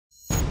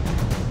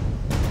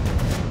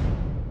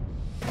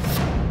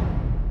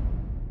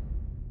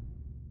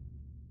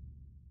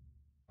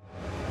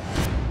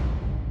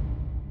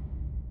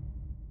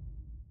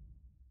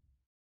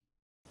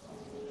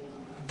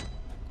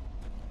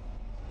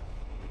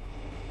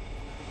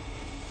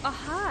Oh,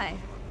 hi!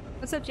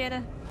 What's up,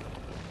 Jana?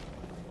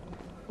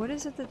 What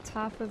is at the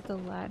top of the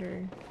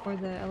ladder? Or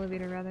the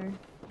elevator, rather?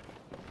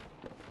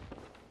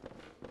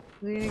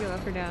 Is it gonna go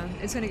up or down?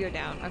 It's gonna go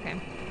down,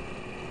 okay.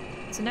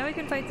 So now we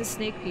can fight the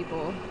snake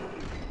people.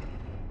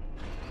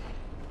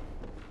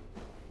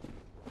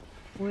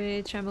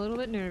 Which I'm a little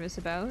bit nervous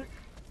about.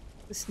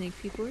 The snake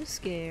people are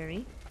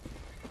scary.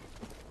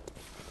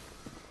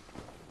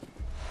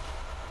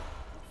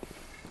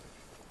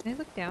 Can I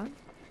look down?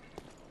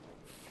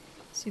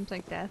 Seems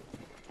like death.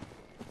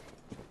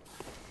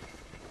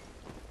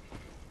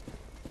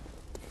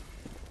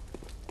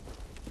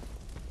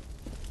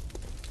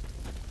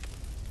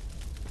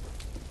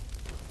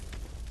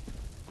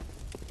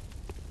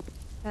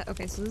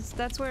 Okay, so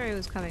that's where I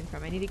was coming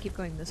from. I need to keep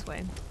going this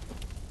way.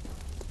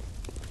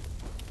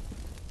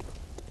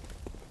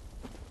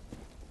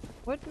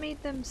 What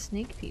made them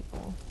snake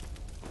people?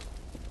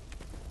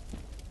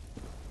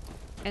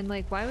 And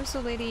like, why was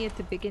the lady at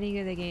the beginning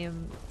of the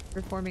game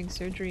performing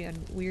surgery on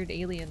weird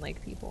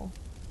alien-like people?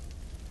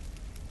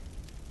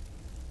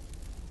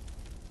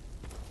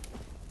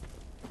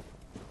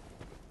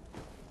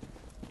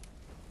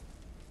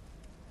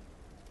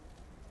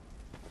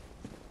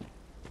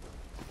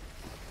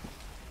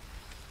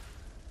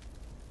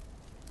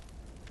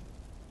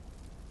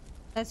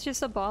 That's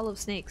just a ball of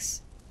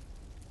snakes.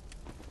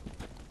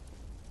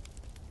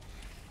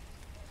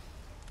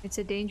 It's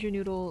a danger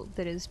noodle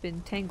that has been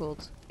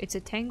tangled. It's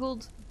a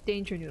tangled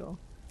danger noodle.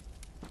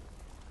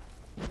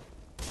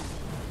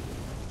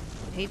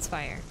 It hates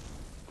fire.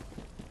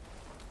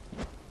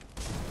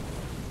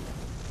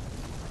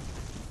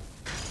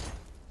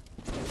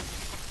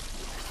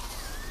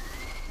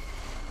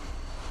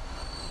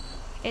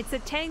 It's a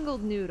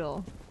tangled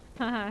noodle.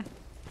 Haha.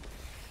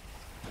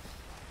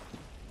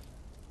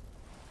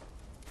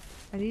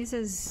 Are these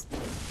as...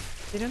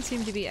 They don't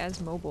seem to be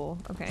as mobile.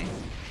 Okay.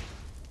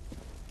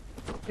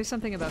 There's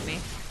something above me.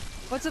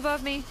 What's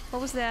above me?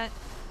 What was that?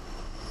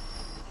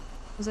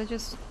 Was that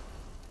just...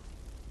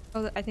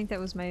 Oh, I think that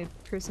was my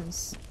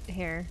person's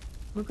hair.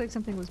 Looked like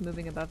something was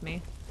moving above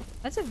me.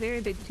 That's a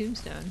very big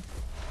tombstone.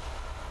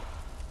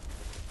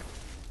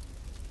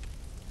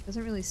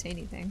 Doesn't really say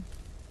anything.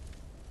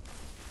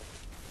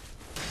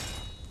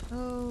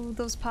 Oh,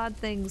 those pod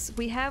things.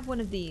 We have one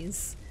of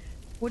these.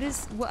 What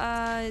is...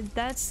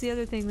 that's the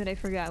other thing that I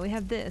forgot. We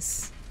have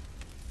this.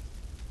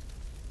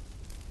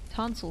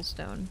 Tonsil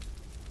stone.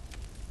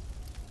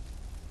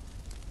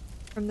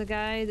 From the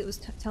guy that was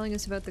telling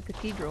us about the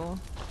cathedral.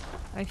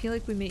 I feel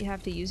like we may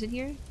have to use it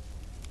here.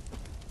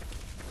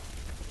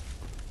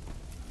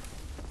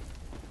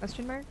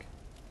 Question mark?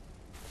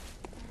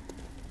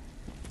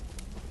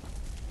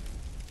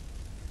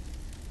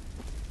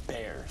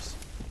 Bears.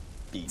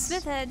 Beasts.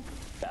 Smithhead!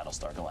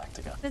 Battlestar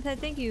Galactica. Smithhead,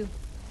 thank you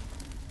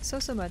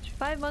so much.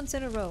 5 months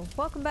in a row.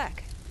 Welcome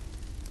back.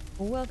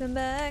 Welcome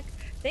back.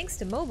 Thanks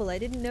to mobile, I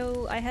didn't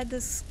know I had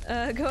this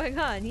going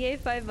on. Yay,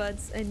 5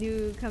 months, a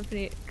new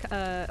company,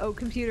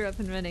 computer up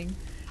and running.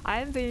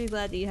 I'm very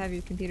glad that you have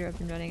your computer up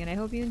and running, and I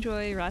hope you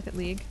enjoy Rocket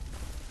League.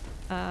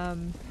 I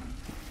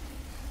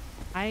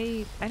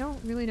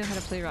don't really know how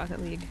to play Rocket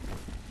League.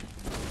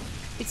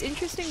 It's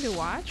interesting to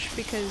watch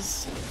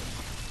because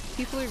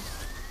people are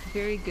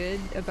very good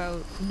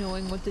about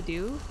knowing what to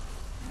do.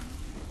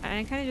 And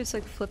I'm kind of just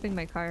like flipping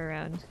my car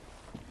around.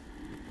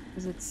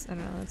 Because it's, I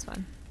don't know, that's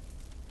fun.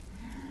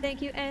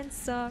 Thank you and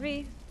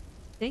sorry.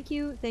 Thank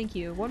you, thank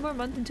you. 1 more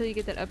month until you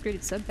get that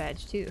upgraded sub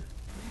badge too.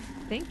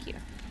 Thank you.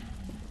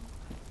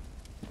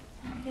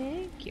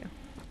 Thank you.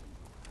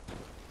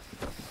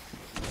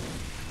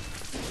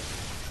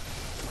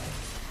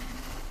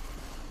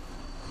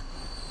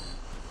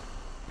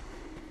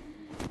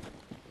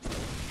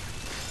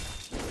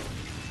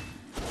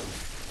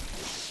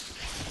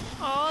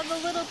 Oh, the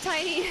little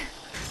tiny...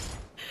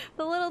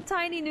 the little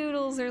tiny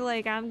noodles are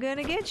like, I'm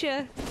gonna get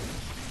you.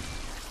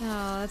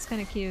 Oh, that's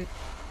kind of cute.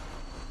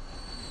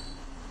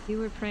 You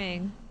were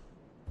praying.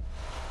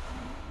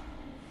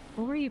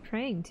 What were you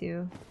praying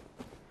to?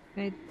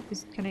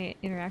 Can I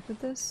interact with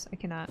this? I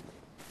cannot.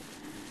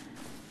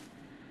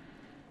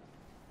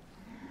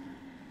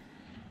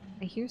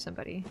 I hear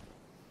somebody.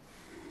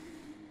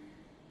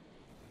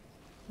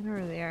 I don't know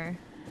where they are.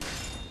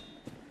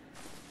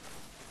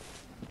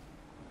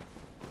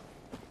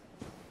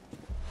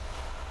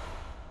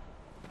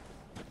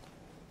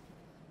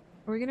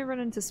 Are we gonna run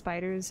into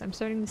spiders? I'm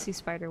starting to see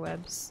spider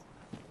webs.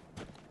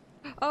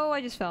 Oh,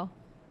 I just fell.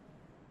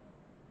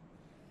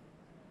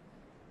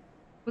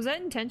 Was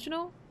that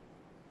intentional?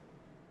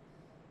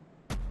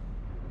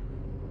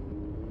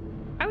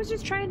 I was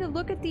just trying to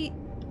look at the...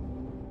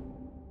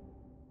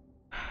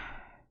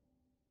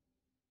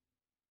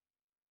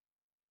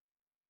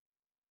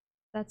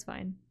 That's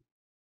fine.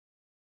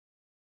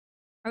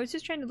 I was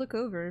just trying to look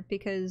over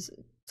because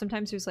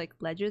sometimes there's like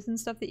ledges and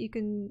stuff that you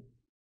can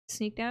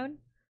sneak down.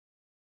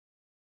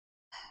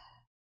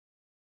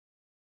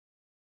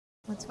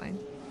 That's fine.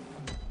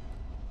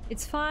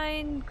 It's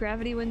fine.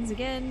 Gravity wins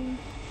again.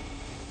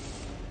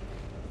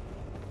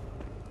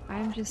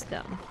 I'm just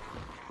dumb.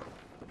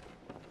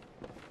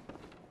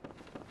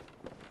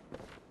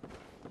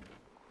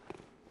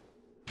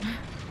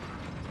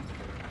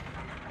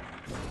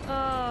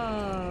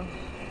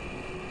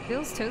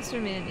 Bill's Toaster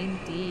Man,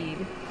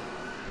 indeed.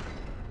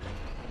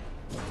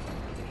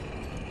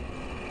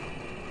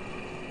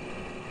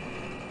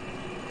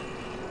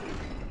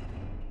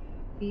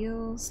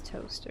 Feels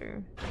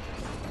Toaster.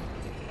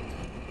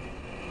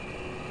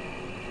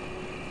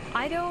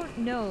 I don't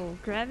know.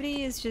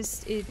 Gravity is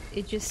just it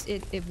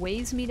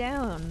weighs me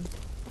down.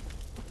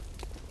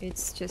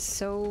 It's just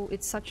so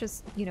it's such a,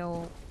 you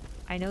know,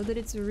 I know that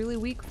it's a really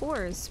weak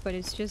force, but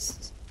it's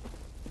just,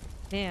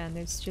 man,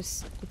 it's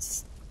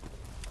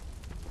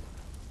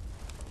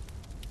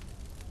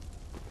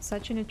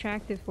such an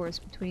attractive force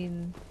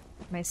between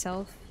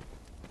myself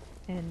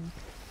and,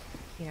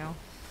 you know,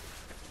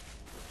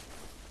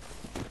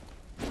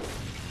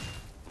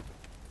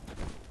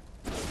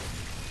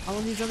 all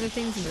of these other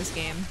things in this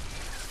game.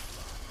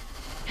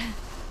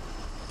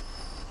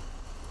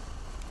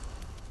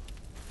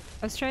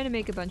 I was trying to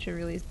make a bunch of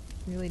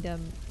really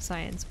dumb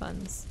science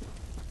puns.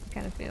 I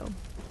kind of failed.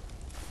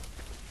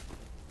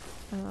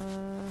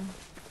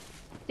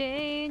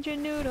 Danger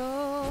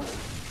Noodle!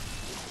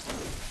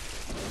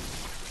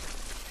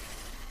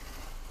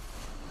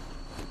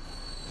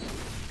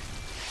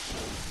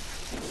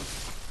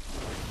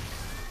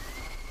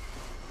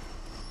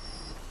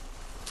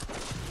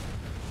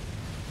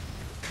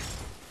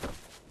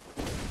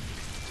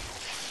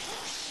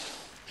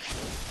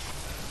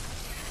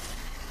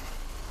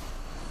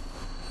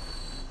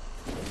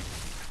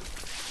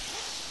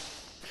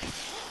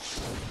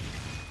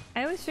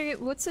 I always forget,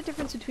 what's the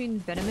difference between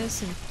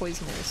venomous and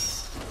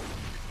poisonous?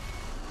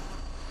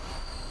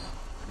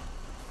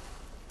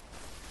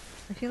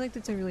 I feel like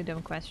that's a really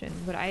dumb question,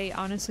 but I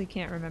honestly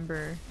can't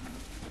remember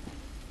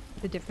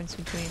the difference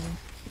between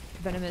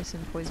venomous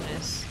and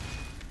poisonous.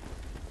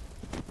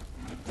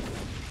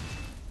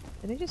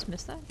 Did I just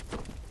miss that?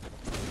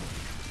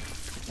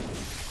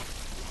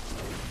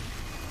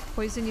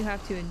 Poison you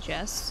have to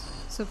ingest.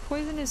 So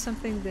poison is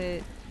something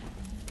that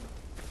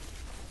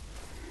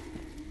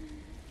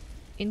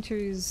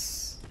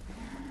enters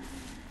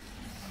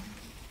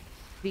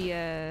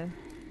via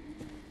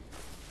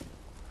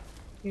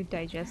your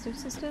digestive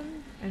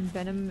system, and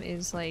venom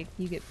is like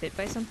you get bit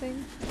by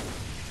something.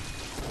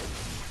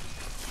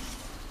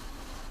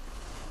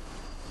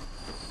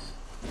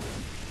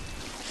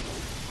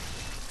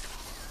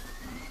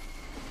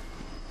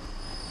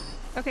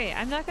 Okay,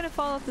 I'm not gonna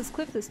fall off this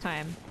cliff this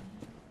time.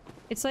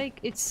 It's like,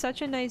 it's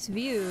such a nice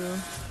view.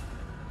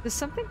 Does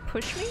something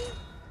push me?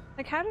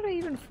 Like, how did I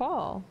even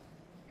fall?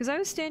 Because I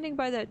was standing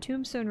by that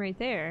tombstone right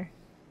there.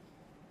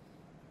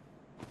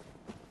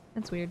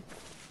 That's weird.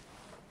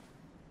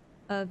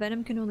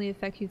 Venom can only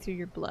affect you through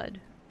your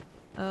blood.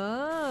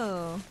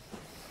 Oh.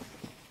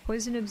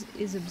 Poison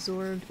is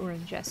absorbed or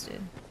ingested.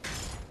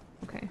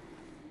 Okay.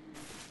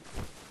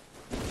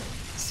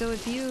 So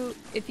if you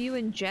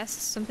ingest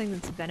something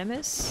that's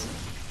venomous,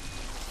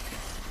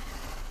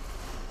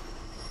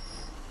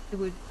 it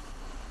would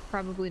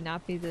probably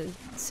not be the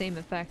same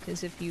effect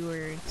as if you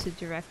were to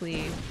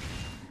directly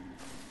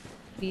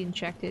be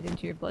injected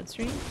into your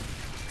bloodstream.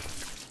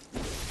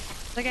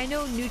 Like, I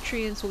know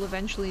nutrients will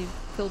eventually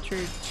filter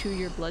to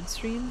your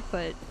bloodstream,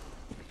 but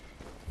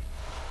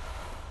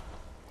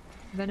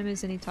venom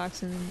is any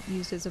toxin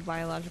used as a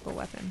biological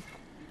weapon.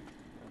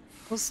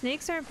 Well,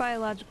 snakes aren't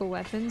biological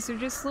weapons, they're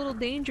just little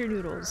danger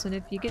noodles, and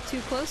if you get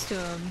too close to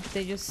them,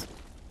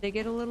 they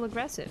get a little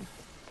aggressive.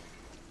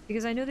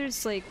 Because I know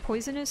there's, like,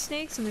 poisonous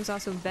snakes and there's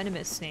also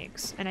venomous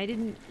snakes, and I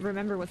didn't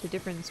remember what the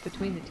difference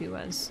between the two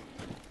was.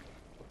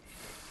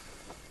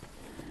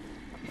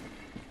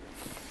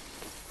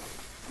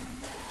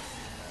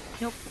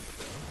 Nope.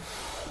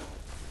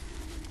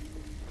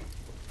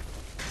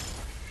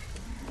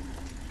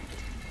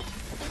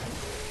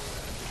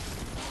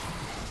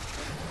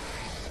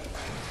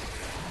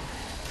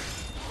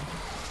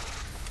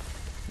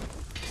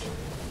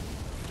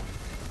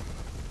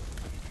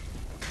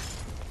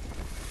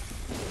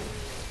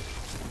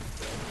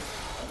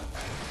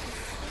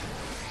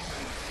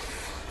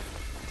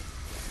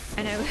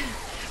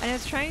 And I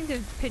was trying to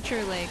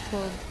picture, like,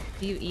 well,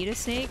 do you eat a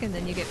snake and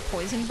then you get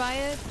poisoned by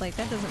it? Like,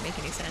 that doesn't make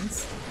any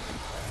sense.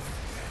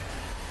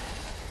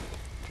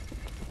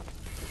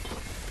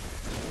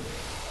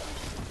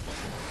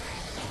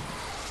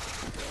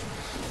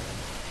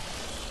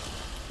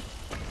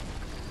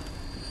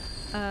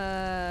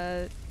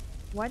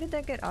 Why did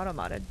that get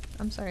auto-modded?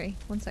 I'm sorry,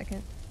 1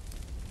 second.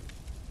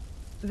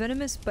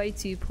 Venomous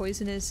bites you,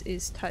 poisonous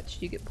is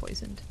touched, you get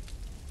poisoned.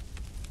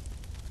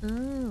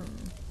 Oh.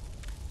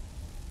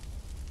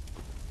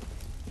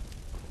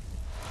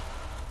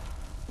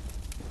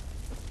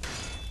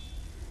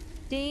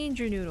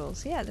 Danger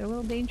noodles. Yeah, they're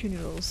little danger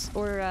noodles.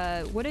 Or,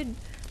 what did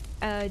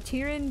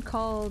Tyrion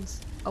called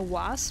a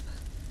wasp?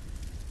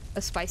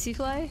 A spicy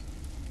fly?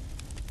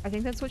 I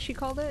think that's what she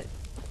called it.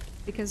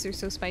 Because they're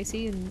so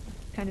spicy and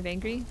kind of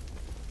angry.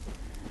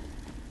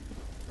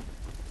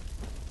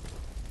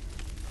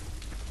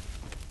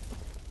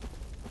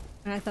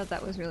 And I thought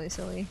that was really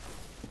silly.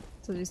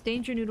 So there's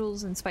danger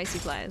noodles and spicy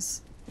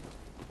flies.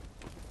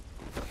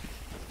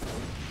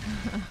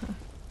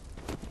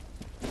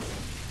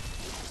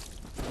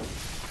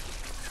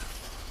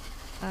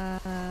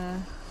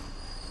 Well,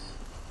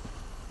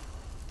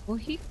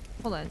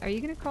 hold on. Are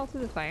you gonna crawl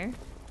through the fire?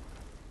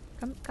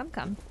 Come, come,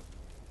 come.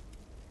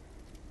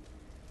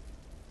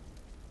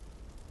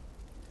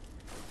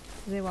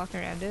 Do they walk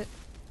around it?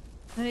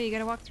 No, you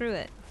gotta walk through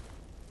it.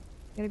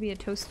 You gotta be a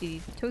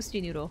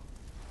toasty noodle.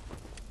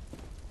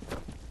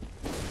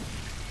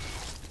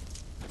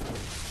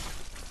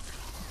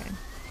 Okay.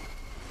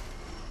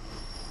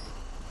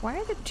 Why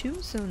are the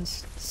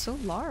tombstones so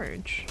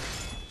large?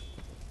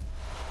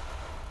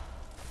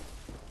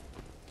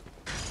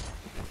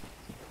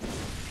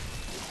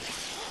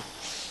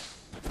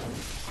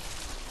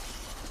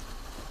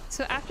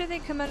 So after they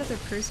come out of the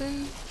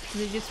prison,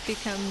 they just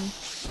become...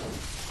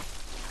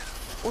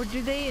 Or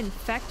do they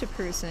infect a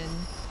person?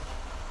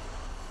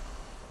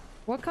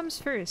 What comes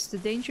first, the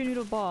Danger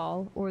Noodle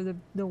ball or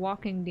the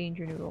walking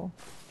Danger Noodle?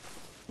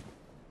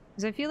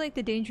 Because I feel like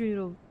the Danger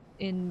Noodle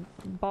in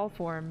ball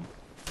form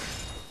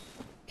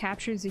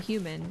captures a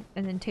human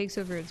and then takes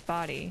over its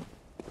body.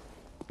 Do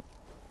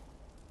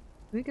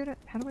we go to...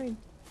 How do I...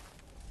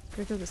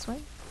 Do I go this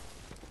way?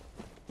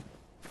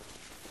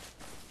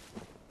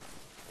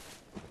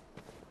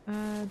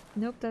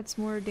 Nope, that's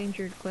more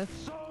dangerous cliff.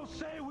 So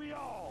say we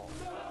all.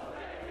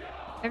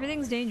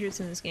 Everything's dangerous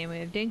in this game. We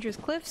have dangerous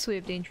cliffs, we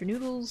have danger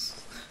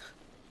noodles.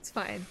 It's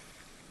fine.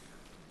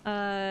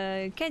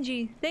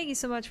 Kenji, thank you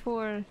so much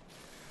for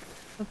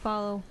the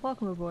follow.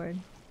 Welcome aboard.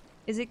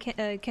 Is it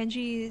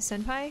Kenji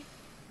Senpai?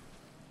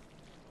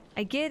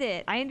 I get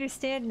it. I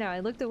understand now. I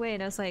looked away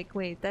and I was like,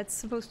 wait, that's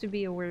supposed to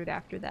be a word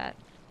after that.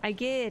 I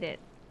get it.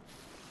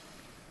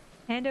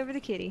 Hand over the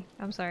kitty.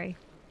 I'm sorry.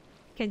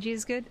 Kenji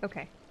is good?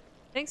 Okay.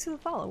 Thanks for the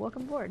follow.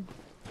 Welcome aboard.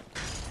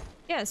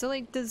 Yeah, so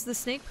like, does the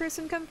snake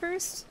person come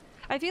first?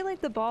 I feel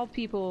like the ball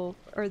people,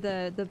 or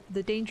the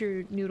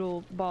danger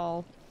noodle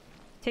ball,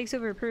 takes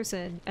over a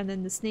person, and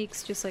then the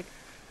snakes just like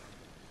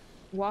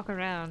walk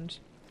around.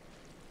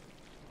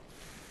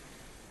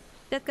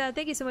 Deathgod,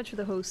 thank you so much for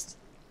the host.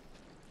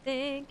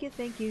 Thank you,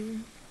 thank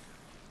you.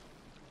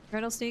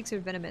 Rattlesnakes are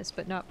venomous,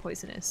 but not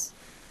poisonous.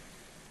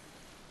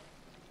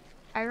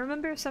 I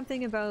remember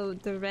something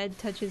about the red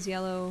touches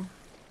yellow,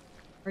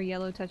 or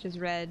yellow touches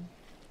red.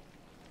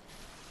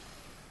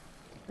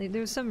 Like,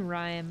 there's some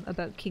rhyme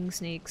about king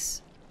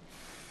snakes.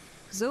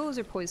 'Cause those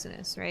are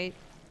poisonous, right?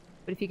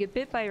 But if you get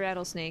bit by a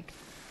rattlesnake,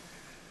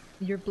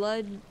 your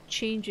blood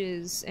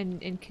changes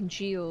and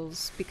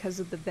congeals because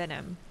of the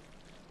venom.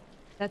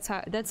 That's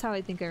how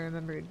I think I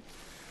remembered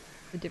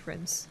the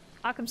difference.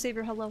 Occam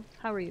Saver, hello.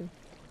 How are you?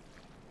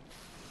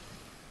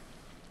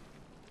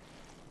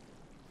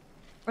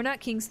 Or not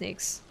king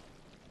snakes.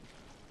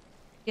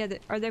 Yeah,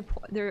 are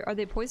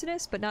they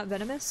poisonous but not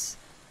venomous?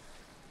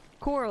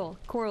 Coral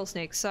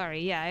snakes. Sorry.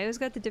 Yeah, I always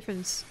got the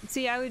difference.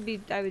 See, I would be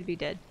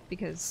dead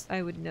because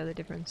I wouldn't know the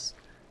difference.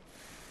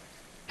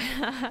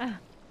 Have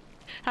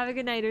a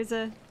good night,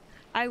 Urza.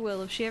 I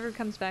will if she ever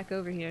comes back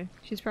over here.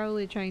 She's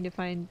probably trying to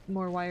find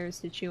more wires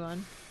to chew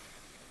on.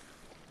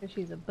 Because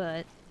she's a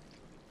butt.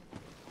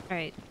 All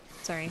right.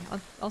 Sorry.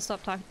 I'll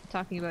stop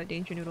talking about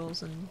danger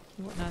noodles and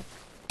whatnot.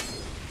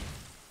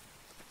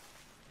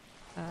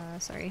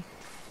 Sorry.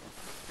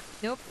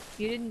 Nope,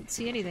 you didn't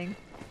see anything.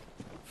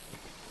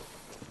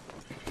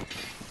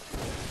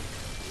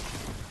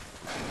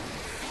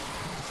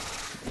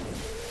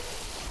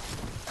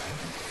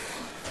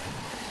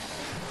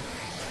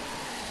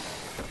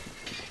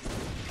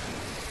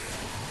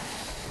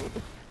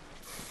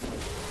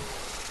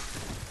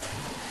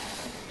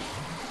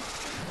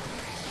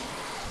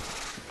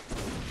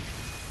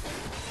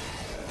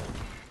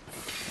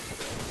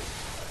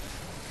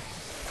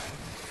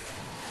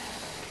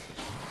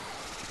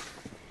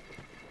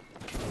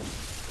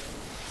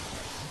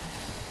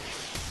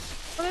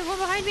 Oh, there's one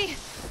behind me!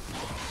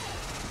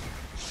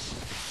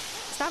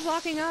 Stop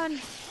locking on!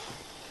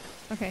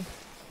 Okay,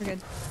 we're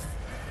good.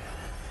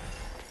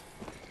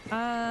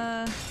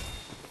 Hi.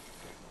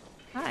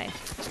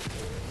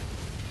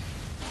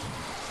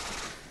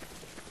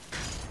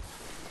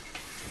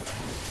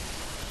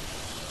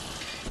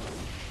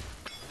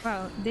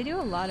 Wow, they do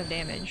a lot of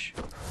damage.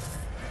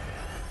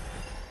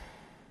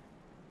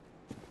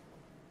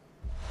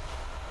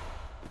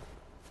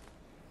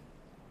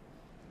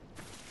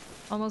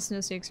 Almost no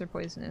snakes are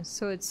poisonous,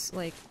 so it's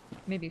like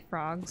maybe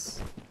frogs.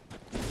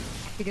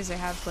 Because they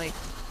have like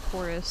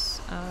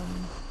porous,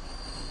 aren't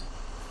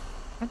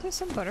there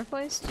some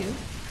butterflies too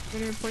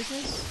that are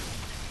poisonous?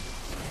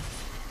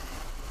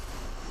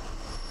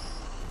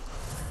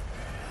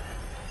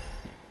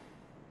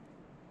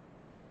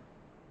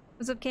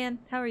 What's up, Can?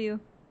 How are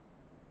you?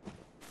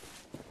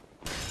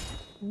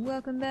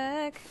 Welcome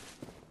back!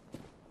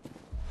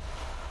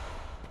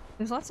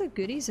 There's lots of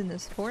goodies in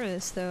this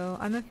forest, though.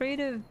 I'm afraid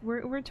of...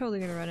 We're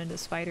totally gonna run into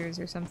spiders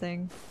or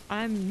something.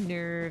 I'm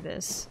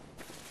nervous.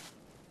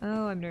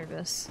 Oh, I'm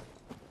nervous.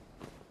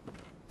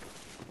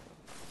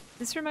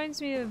 This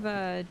reminds me of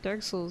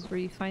Dark Souls, where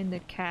you find the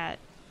cat,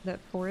 that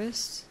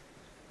forest.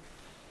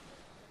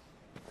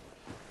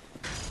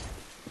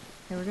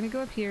 Okay, we're gonna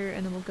go up here,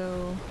 and then we'll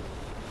go...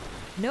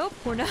 Nope,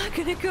 we're not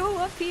gonna go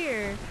up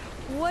here!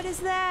 What is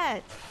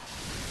that?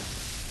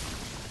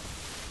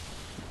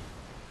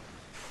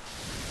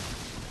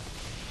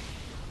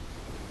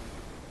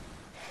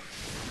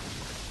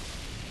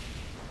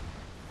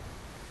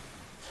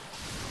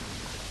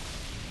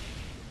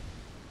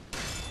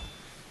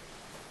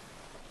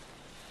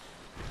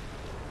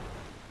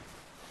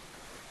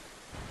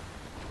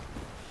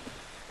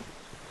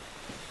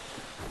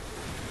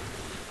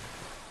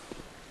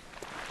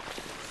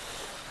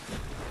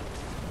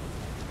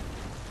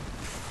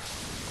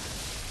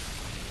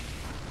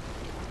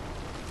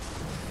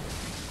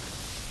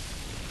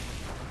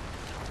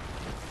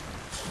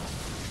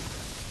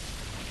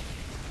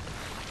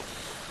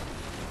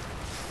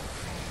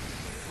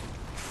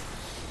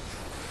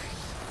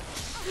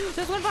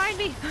 There's one behind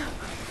me!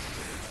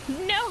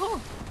 No!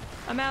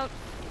 I'm out.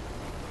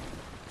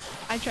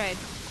 I tried.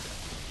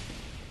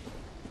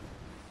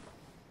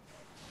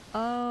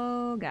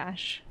 Oh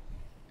gosh.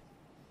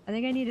 I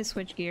think I need to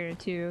switch gear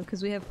too,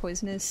 because we have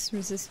poisonous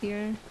resist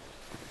gear.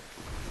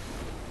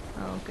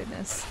 Oh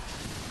goodness.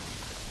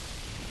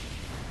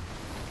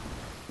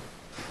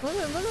 Look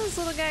at this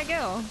little guy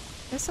go.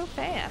 They're so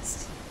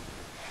fast.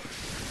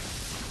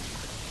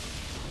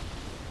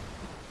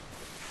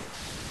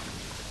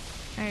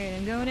 Alright,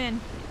 I'm going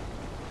in.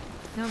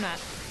 No, I'm not.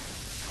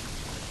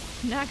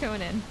 Not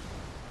going in.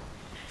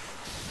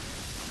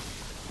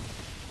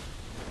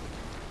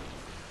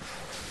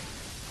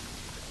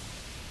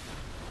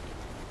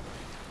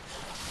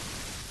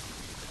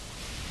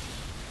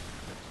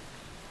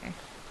 Okay.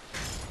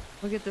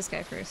 We'll get this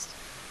guy first.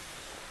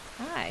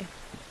 Hi.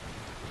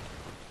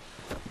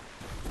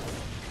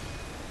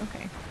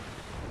 Okay.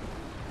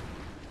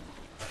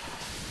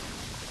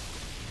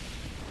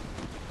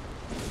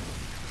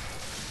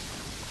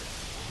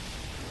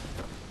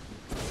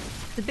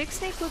 The big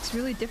snake looks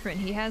really different.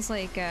 He has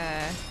like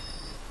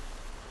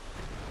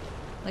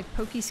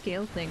pokey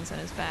scale things on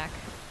his back.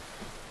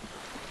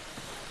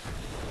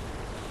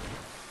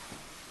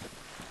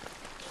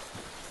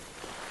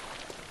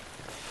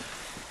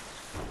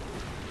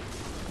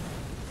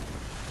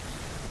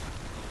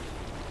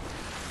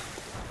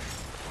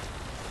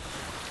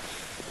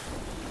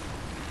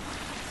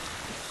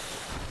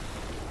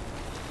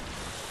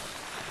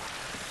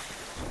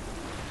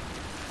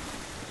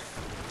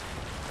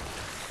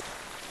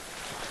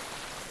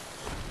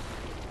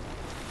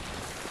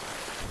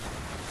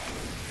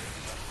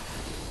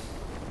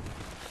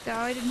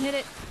 Oh, I didn't hit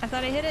it. I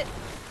thought I hit it.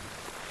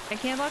 I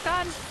can't lock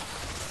on.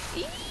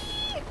 Eee!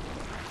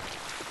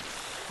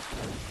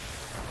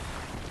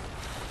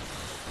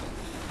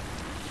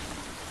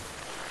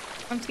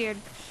 I'm scared.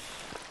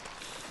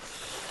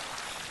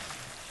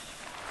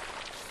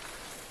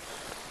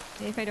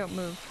 If I don't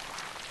move.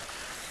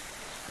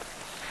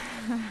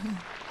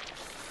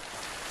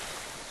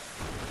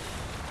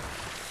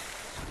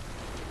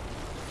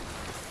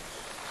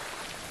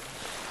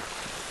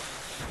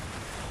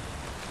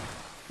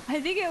 I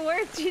think it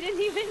worked. You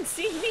didn't even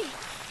see me.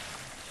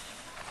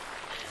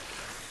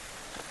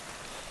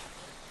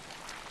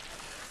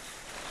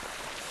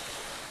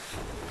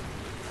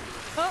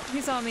 Oh, he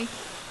saw me.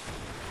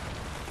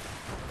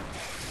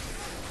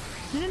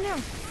 No.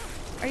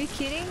 Are you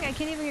kidding? I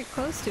can't even get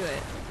close to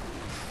it.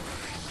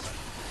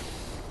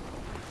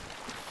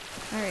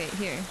 Alright,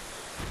 here.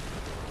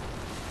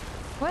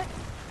 What?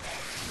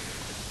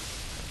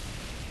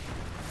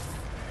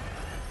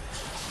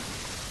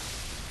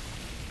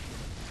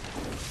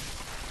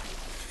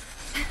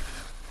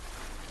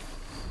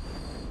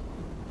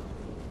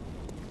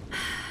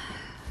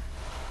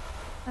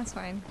 That's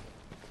fine.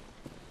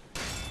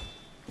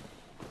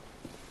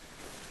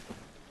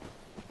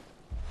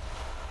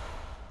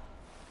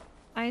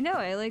 I know,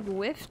 I like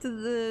whiffed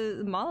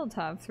the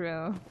Molotov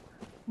throw.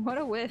 What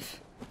a whiff.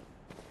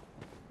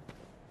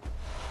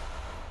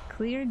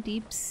 Clear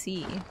deep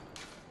sea.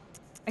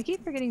 I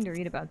keep forgetting to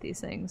read about these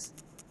things.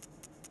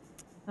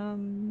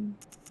 A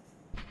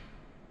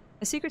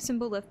secret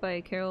symbol left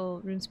by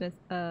Carol Runesmith,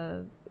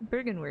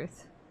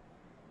 Bergenworth.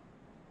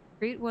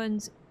 Great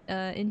One's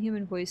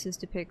inhuman voices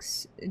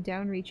depicts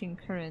down-reaching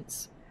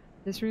currents.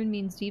 This rune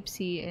means deep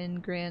sea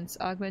and grants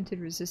augmented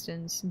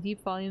resistance.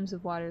 Deep volumes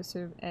of water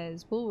serve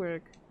as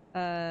bulwark,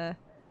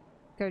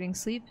 guarding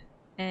sleep,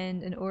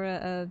 and an aura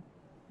of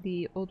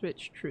the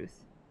Oldrich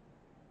truth.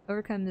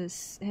 Overcome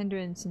this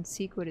hindrance and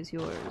seek what is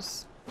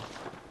yours.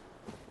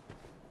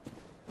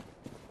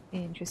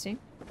 Interesting.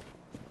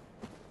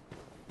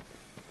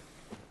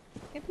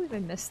 Can't believe I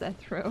missed that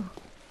throw.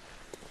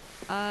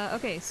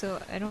 Okay,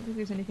 so I don't think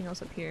there's anything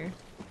else up here.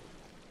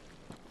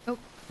 Oh.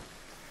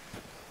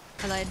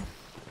 I lied.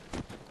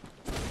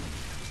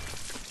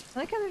 I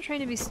like how they're trying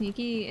to be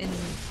sneaky in,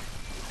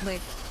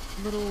 like,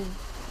 little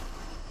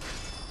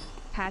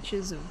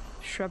patches of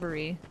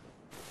shrubbery.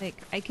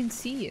 Like, I can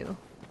see you.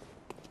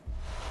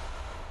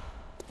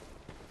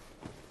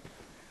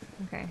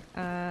 Okay,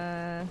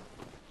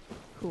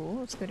 cool.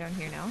 Let's go down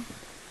here now.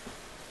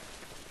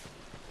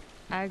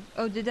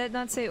 Oh, did that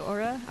not say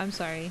aura? I'm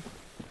sorry.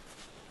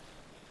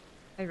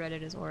 I read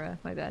it as aura.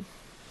 My bad.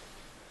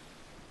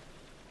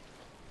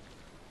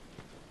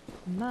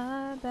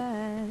 My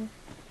bad.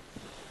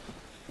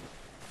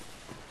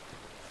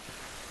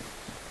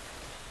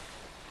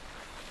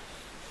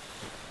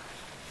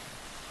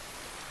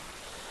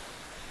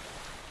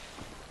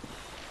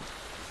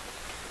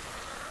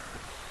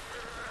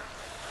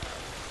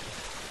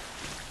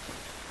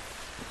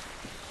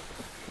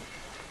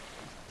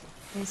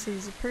 Okay, so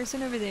there's a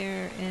person over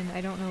there, and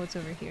I don't know what's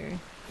over here.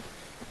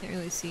 Can't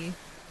really see.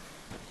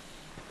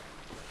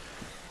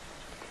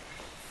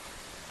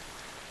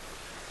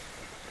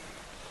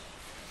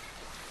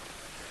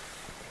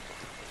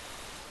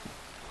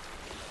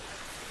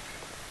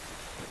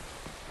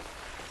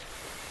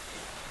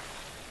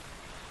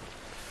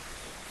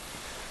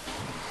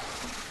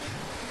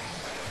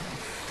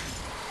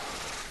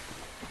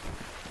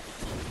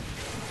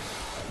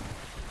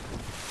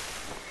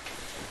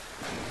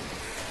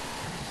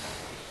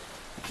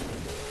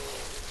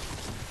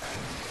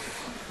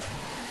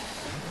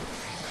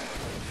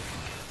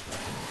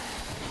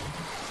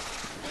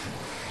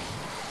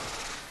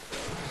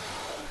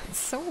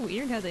 so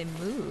weird how they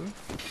move.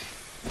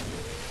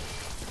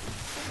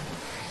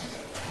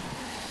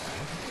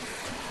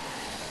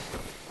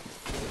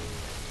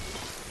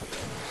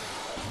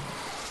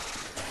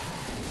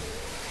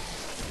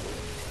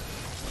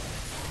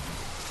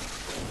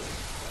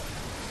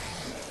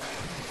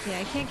 Yeah,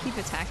 I can't keep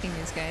attacking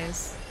these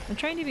guys. I'm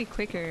trying to be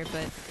quicker,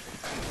 but I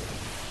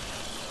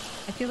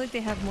feel like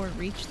they have more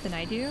reach than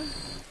I do.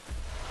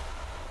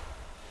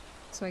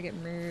 So I get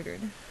murdered.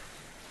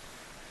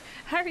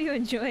 How are you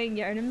enjoying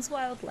Yarnum's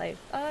wildlife?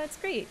 It's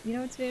great. You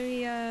know, it's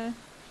very,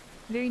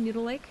 very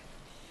noodle-like.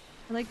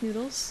 I like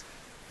noodles.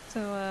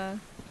 So,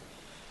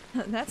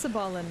 that's a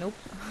ball of nope.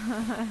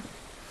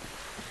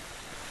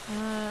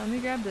 Let me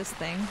grab this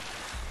thing.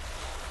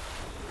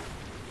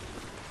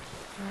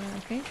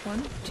 Okay,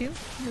 1, 2.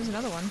 There's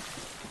another one.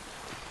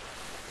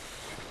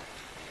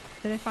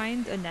 Did I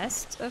find a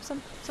nest of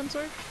some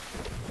sort?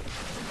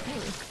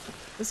 Ooh.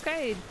 This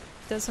guy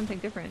does something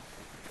different.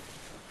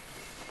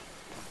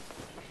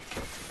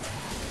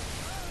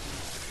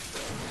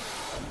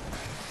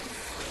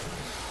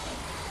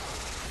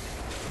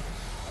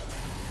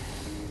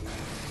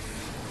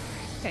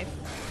 Okay.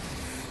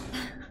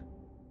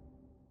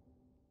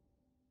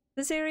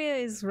 This area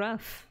is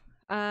rough.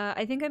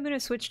 I think I'm gonna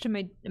switch to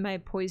my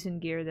poison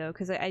gear though,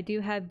 because I do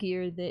have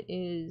gear that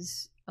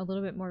is a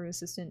little bit more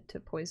resistant to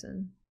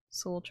poison.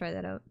 So we'll try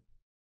that out.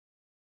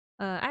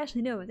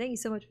 Actually, no, thank you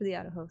so much for the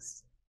auto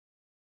host.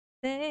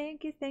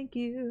 Thank you, thank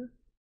you.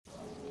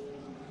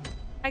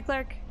 Hi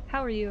Clark,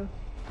 how are you?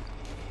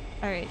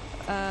 Alright,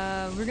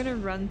 we're gonna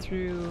run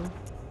through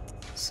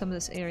some of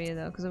this area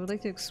though, because I would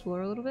like to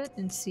explore a little bit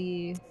and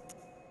see.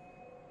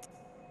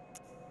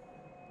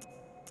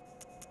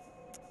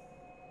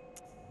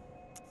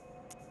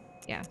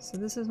 Yeah, so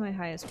this is my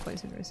highest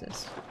poison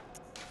resist.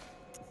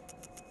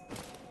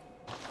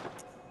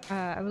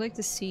 I would like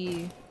to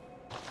see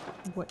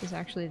what is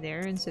actually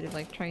there instead of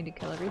like trying to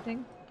kill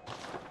everything.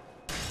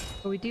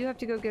 But we do have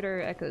to go get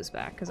our echoes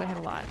back because I had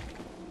a lot.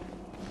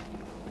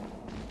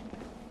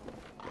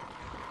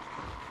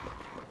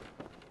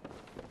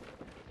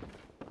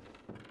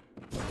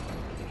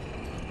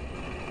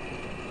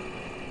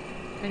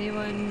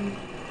 Anyone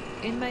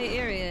in my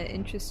area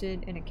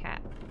interested in a cat?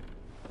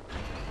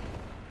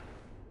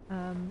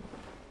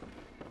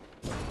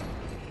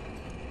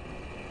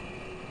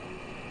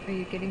 Are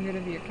you getting rid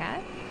of your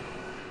cat?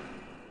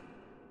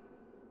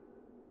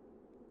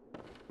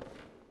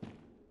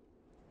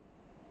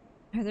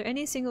 Are there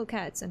any single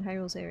cats in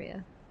Hyrule's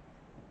area?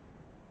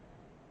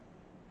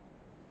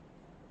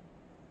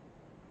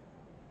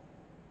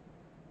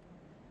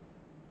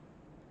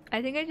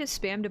 I think I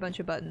just spammed a bunch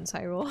of buttons,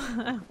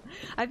 Hyrule.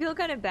 I feel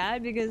kind of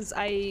bad because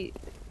I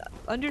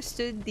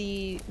understood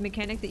the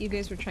mechanic that you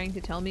guys were trying to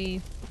tell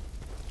me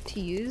to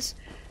use,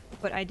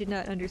 but I did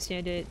not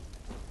understand it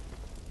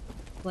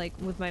like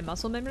with my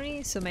muscle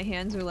memory, so my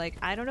hands were like,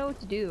 I don't know what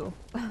to do.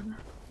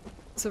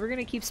 So we're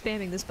gonna keep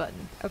spamming this button,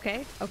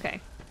 okay?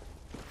 Okay.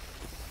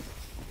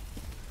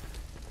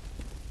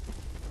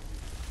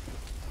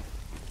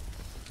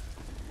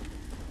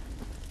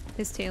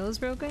 His tail is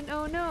broken?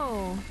 Oh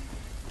no!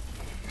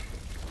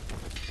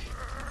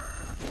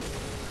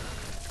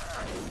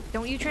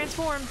 Don't you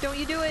transform! Don't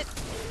you do it!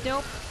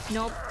 Nope.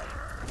 Nope.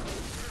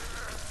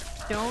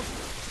 Don't.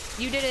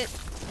 You did it.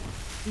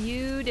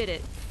 You did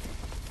it.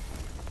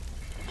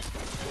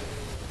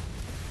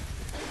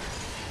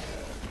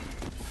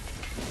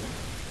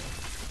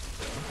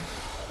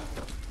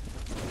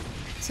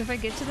 So if I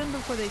get to them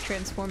before they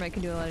transform, I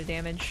can do a lot of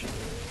damage.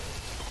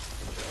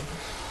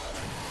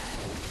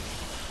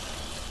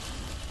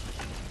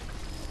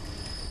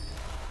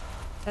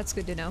 That's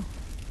good to know.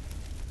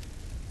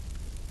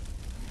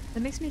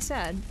 That makes me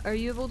sad. Are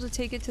you able to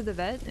take it to the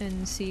vet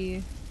and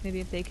see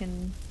maybe if they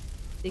can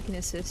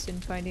assist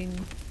in finding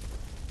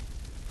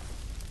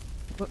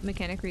what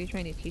mechanic were you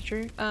trying to teach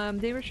her?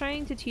 They were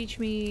trying to teach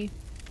me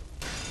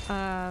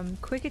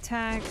quick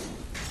attack,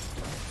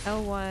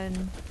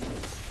 L1,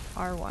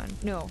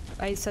 R1. No,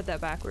 I said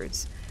that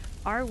backwards.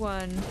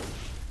 R1.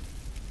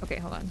 Okay,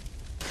 hold on.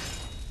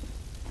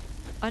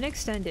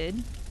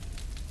 Unextended,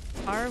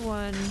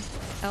 R1,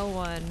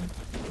 L1,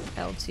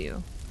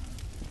 L2.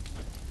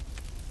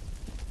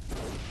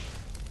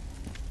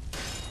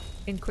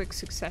 In quick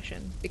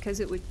succession,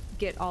 because it would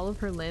get all of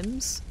her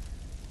limbs,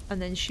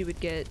 and then she would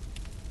get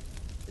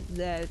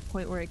the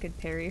point where I could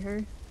parry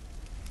her.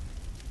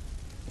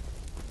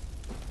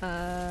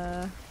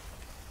 Hi.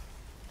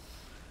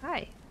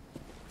 Okay,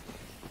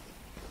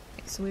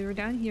 so we were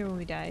down here when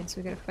we died, so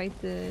we gotta fight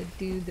the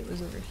dude that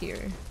was over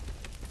here.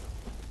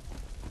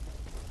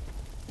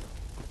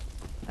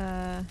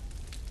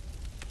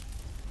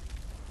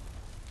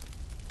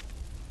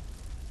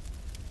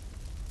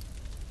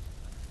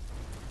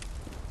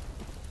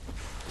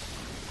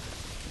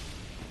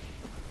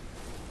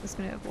 Just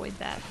gonna avoid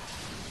that.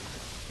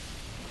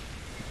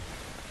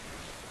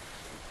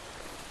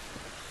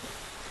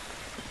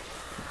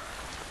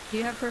 Do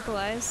you have purple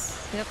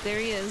eyes? Yep, there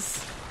he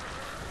is.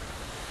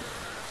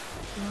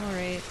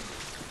 Alright.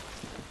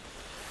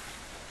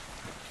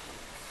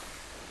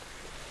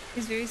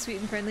 He's very sweet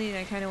and friendly, and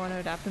I kind of want to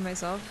adopt him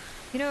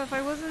myself. You know, if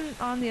I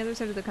wasn't on the other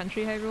side of the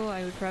country, Hyrule,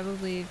 I would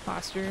probably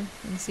foster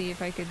and see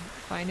if I could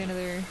find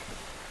another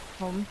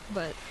home,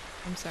 but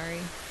I'm sorry.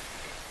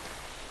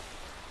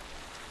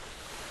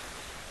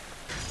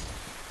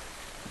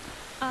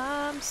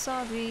 I'm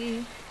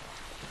sorry.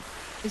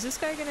 Is this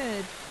guy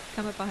gonna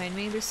come up behind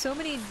me? There's so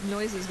many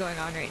noises going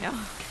on right now.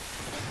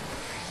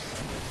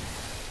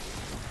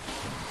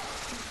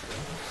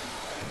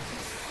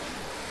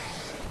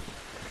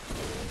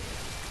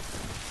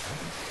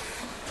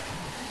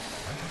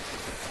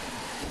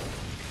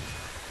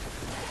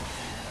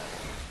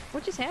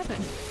 What just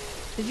happened?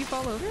 Did you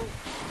fall over?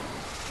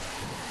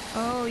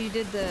 Oh, you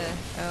did the...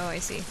 Oh, I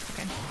see.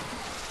 Okay.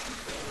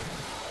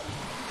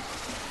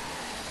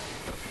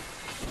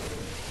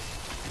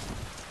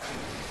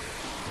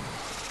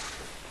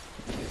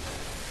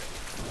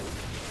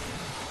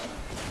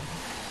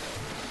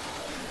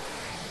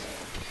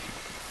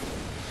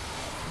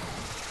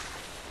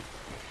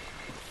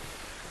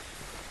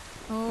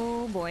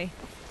 Oh boy.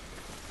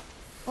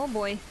 Oh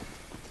boy.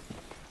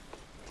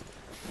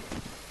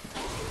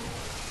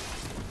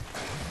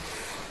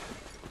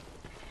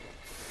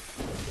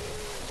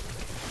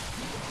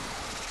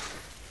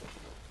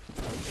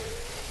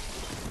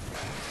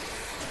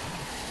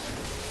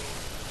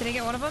 Did I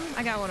get one of them?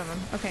 I got one of them.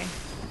 Okay.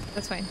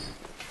 That's fine.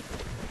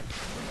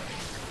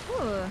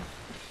 Ooh.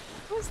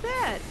 What was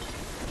that?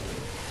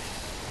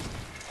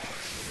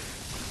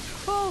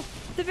 Oh!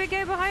 The big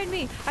guy behind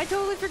me! I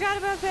totally forgot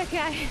about that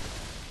guy!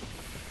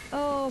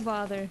 Oh,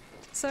 bother.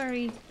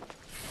 Sorry.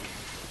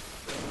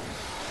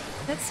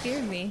 That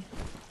scared me.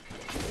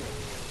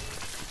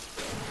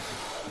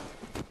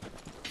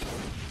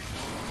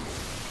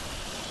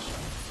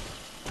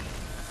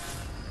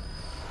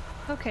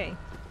 Okay.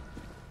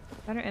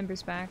 Got our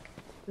embers back.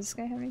 Does this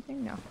guy have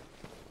anything? No.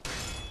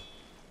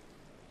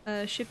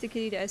 Ship the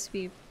kitty to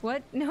SV.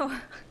 What? No.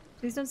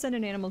 Please don't send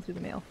an animal through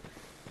the mail.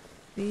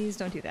 Please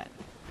don't do that.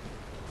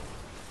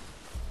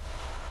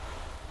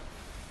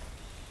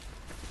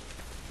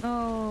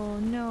 Oh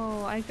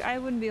no, I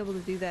wouldn't be able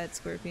to do that,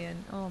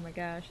 Scorpion. Oh my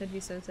gosh, that'd be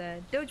so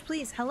sad. Doge,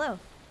 please, hello!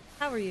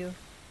 How are you?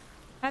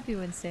 Happy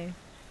Wednesday.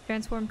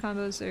 Transform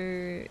combos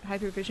are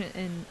hyper efficient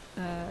and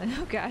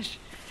oh gosh.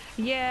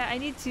 Yeah, I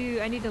need to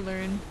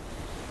learn.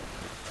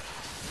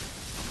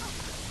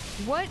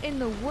 What in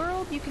the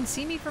world? You can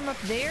see me from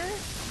up there?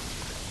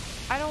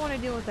 I don't want to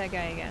deal with that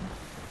guy again.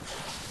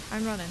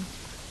 I'm running.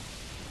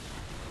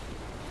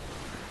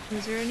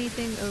 Is there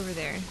anything over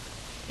there?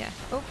 Yeah.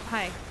 Oh,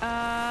 hi.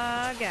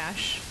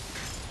 Gosh.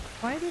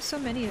 Why are there so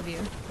many of you?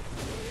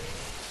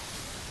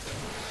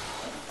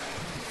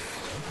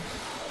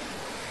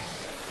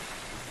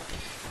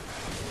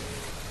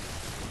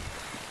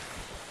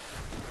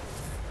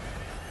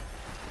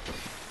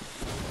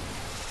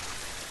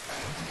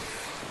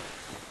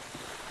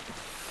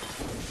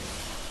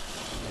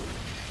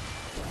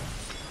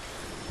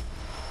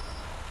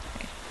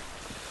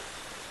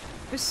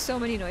 There's so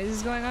many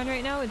noises going on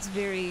right now, it's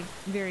very,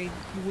 very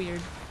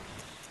weird.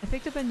 I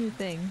picked up a new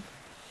thing.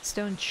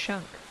 Stone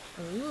chunk.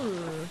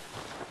 Ooh.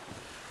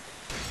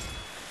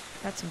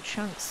 Got some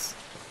chunks.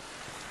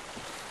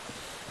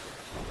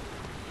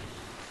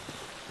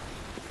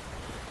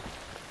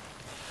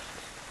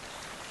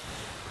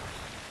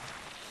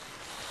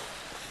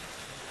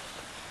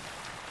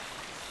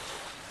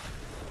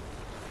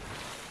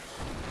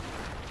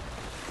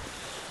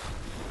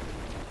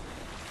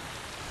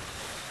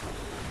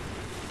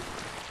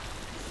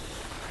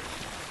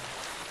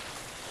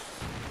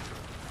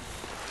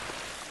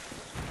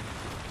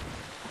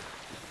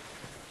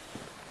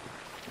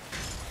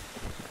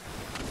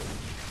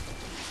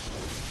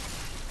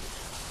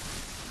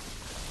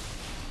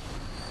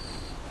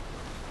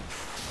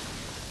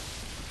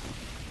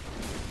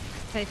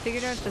 I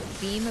figured out the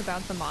theme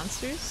about the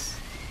monsters.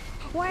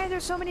 Why are there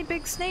so many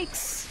big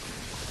snakes?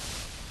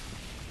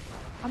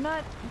 I'm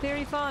not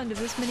very fond of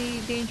this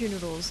many danger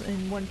noodles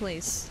in one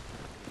place.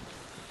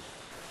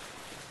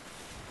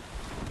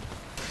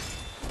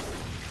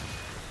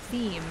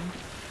 Theme.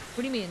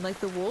 What do you mean, like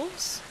the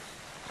wolves?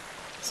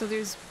 So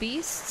there's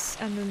beasts,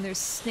 and then there's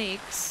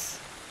snakes.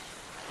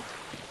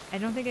 I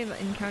don't think I've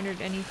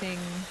encountered anything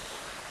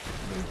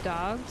with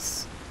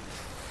dogs.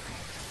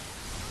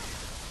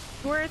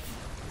 Worth.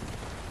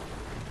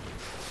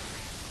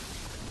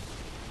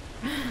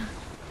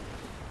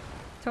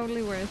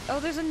 Totally worth. Oh,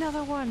 there's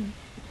another one!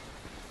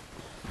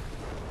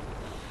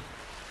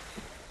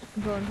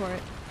 I'm going for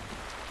it.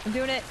 I'm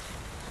doing it!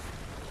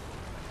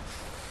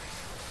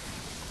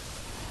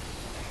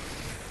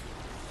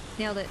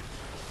 Nailed it.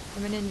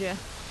 I'm a ninja.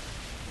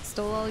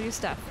 Stole all your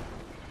stuff.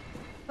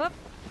 Up!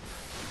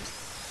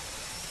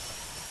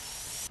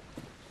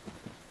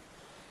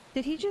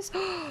 Did he just-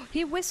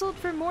 he whistled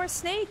for more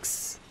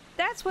snakes!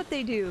 That's what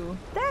they do!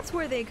 That's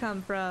where they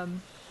come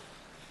from!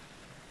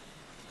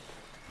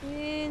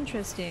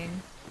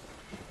 Interesting.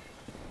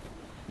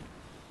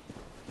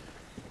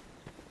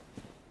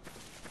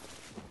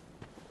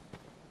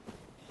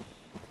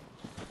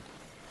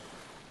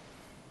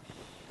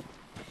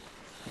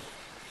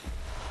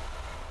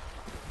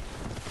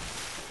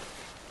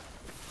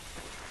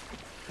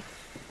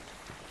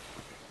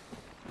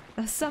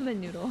 A summon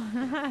noodle.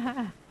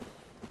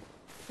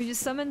 We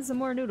just summoned some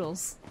more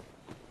noodles.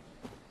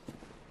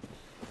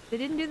 They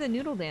didn't do the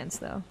noodle dance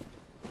though.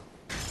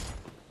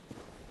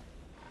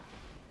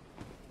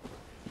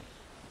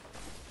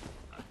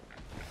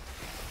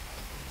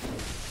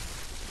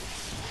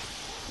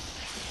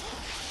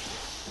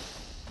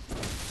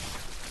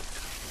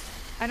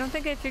 I don't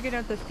think I figured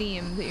out the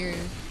theme that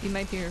you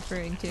might be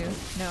referring to.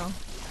 No.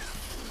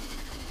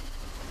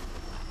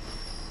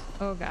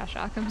 Oh gosh,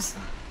 Occam's.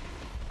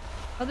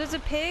 Oh, there's a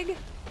pig?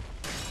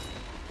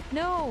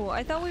 No,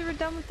 I thought we were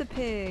done with the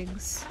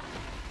pigs.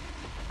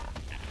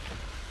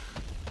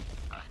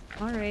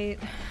 Alright.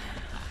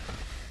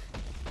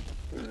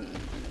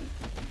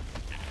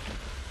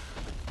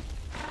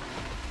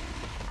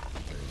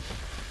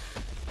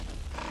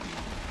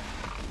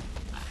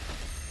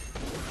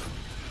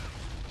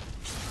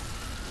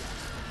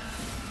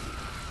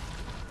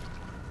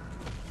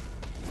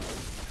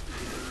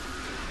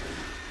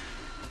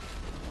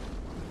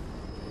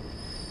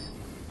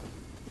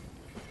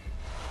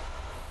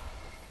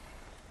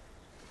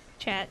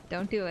 Chat,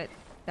 don't do it.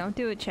 Don't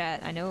do it,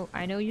 chat. I know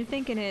you're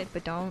thinking it,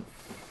 but don't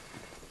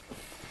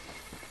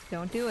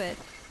do it.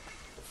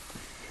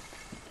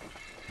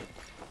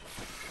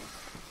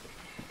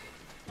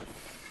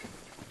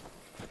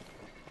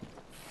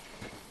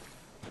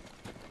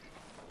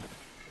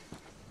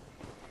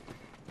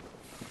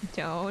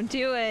 Don't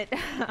do it.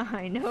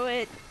 I know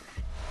it.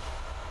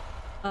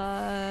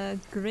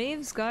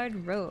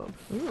 Gravesguard robe.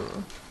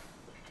 Ooh.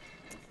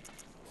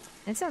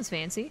 That sounds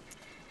fancy.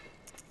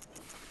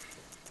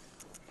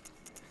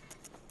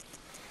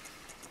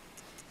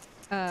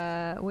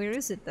 Where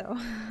is it though?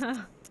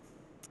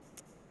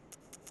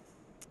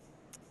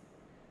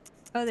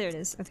 Oh, there it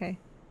is. Okay.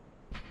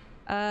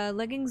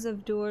 Leggings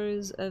of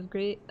doors of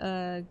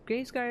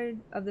Gravesguard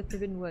of the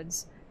Forbidden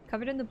Woods.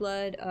 Covered in the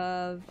blood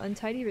of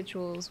untidy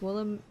rituals,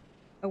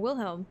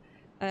 Wilhelm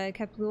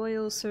kept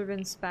loyal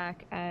servants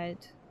back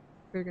at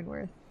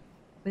Bergenworth.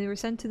 When they were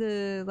sent to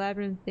the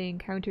labyrinth, they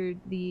encountered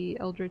the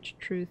eldritch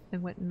truth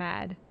and went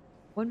mad.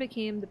 One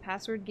became the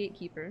password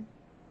gatekeeper,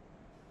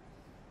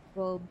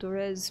 while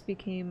Dorez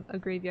became a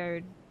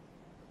graveyard.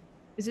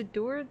 Is it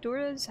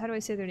Dorez? How do I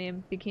say their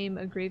name? Became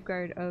a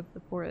graveguard of the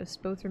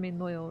forest. Both remain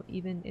loyal,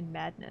 even in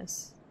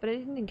madness. But I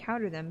didn't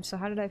encounter them, so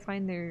how did I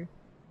find their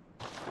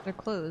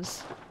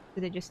clothes?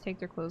 Did they just take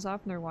their clothes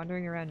off and they're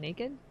wandering around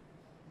naked?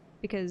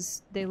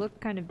 Because they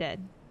look kind of dead.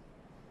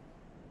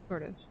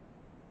 Sort of.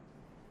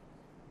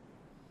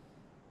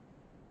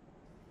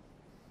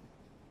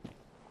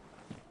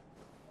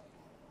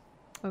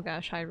 Oh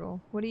gosh,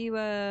 Hyrule. What are you,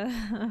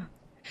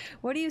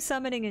 what are you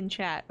summoning in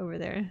chat over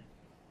there?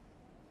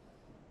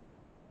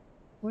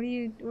 What are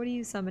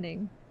you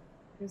summoning?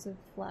 There's a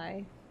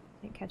fly.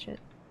 Can't catch it.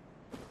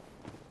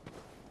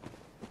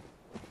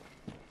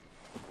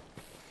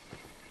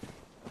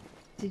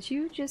 Did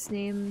you just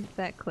name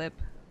that clip?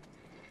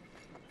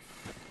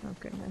 Oh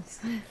goodness.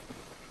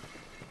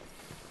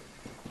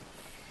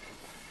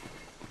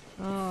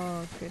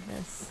 Oh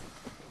goodness.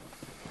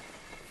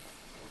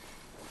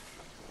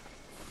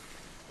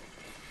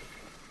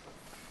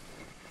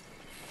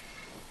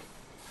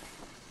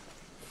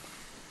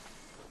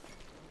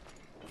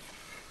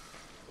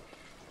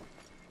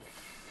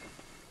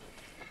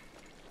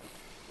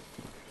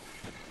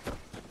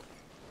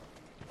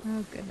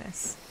 Oh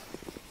goodness.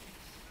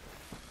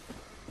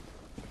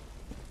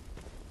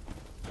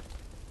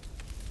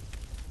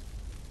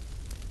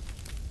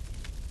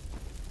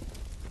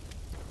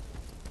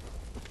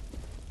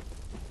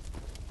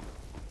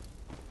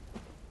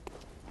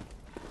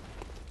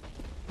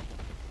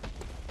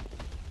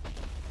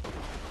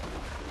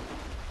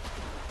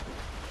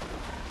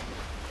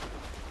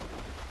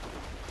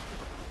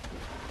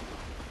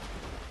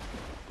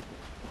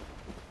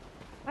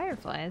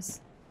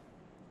 Fireflies.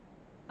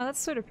 Oh, that's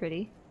sort of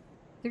pretty.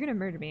 They're gonna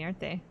murder me, aren't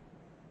they?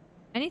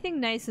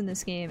 Anything nice in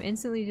this game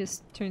instantly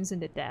just turns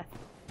into death.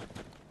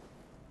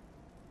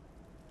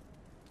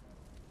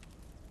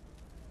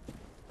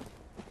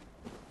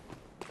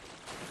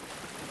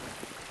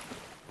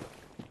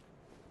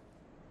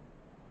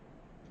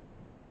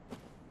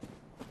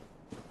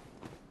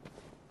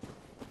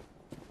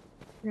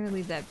 We're gonna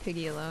leave that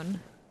piggy alone.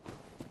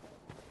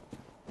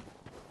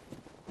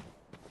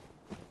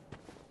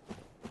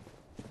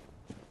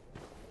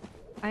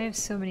 I have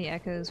so many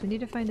echoes. We need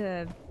to find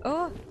a—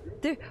 oh!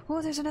 There!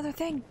 Oh, there's another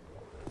thing!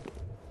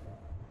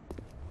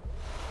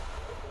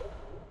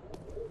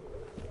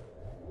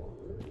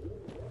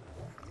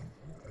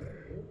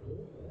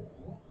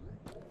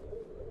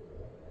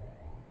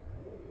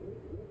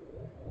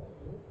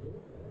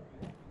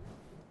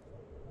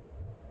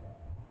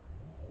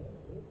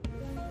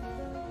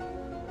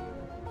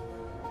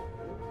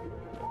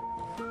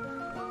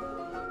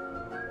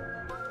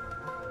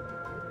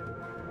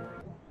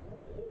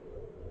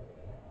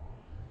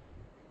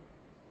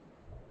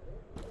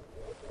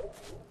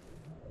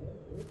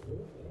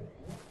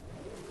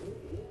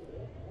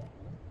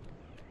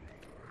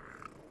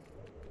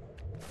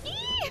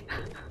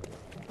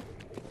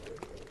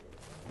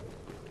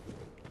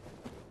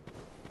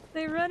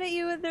 run at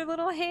you with their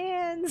little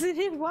hands and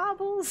it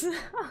wobbles.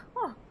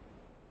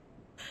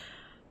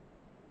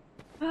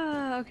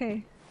 Ah,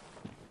 okay.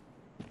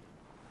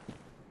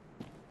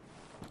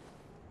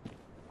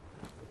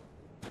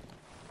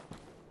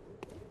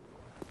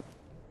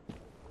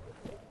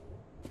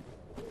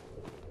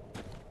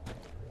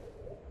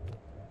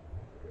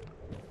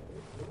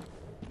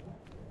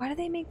 Why do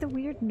they make the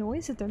weird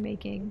noise that they're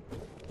making?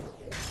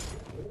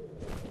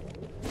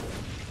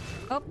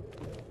 Oh.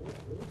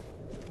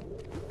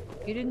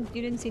 You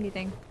didn't see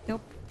anything.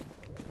 Nope.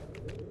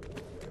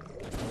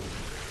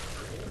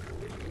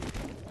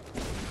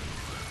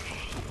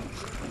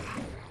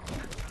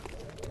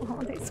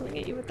 Oh, they swing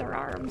at you with their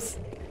arms.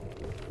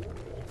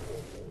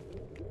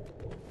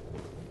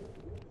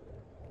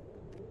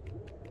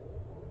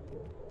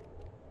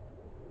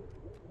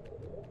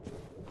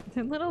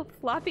 Their little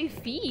floppy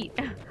feet.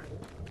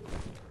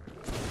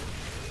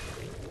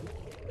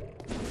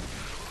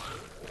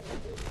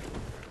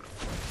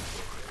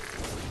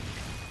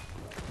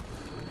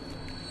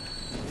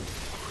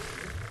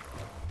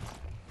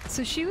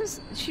 So she was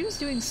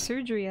doing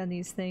surgery on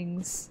these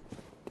things.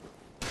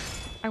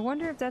 I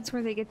wonder if that's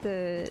where they get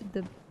the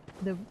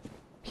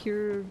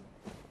pure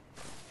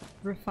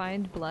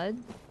refined blood.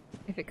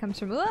 If it comes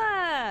from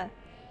ah!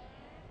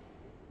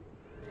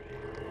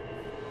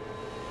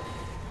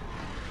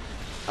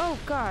 Oh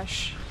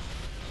gosh.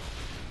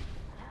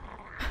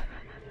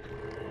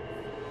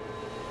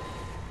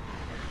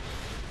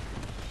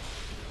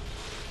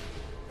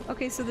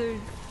 Okay, so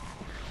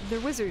they're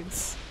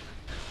wizards.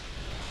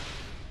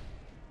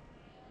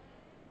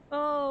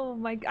 Oh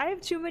my, I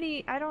have too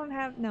many. I don't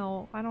have,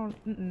 no, I don't,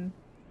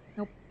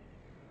 Nope.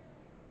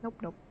 Nope,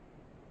 nope.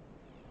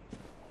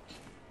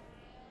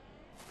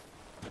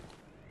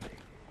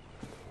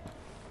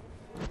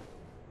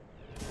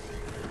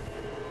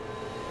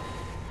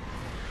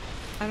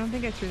 I don't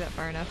think I threw that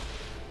far enough.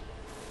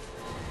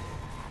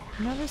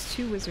 Now there's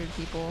two wizard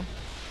people.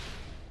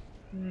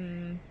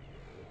 And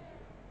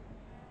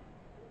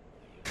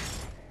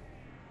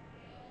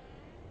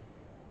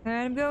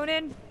I'm going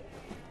in.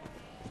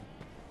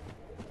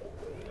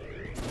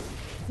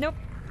 Nope.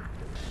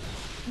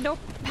 Nope.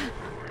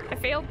 I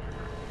failed.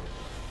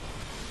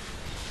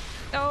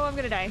 Oh, I'm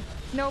gonna die.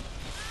 Nope.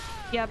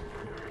 Yep.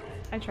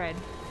 I tried.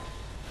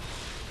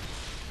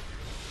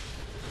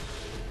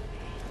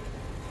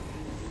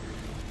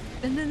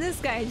 And then this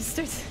guy just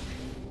starts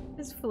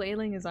just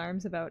flailing his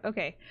arms about.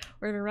 Okay,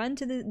 we're gonna run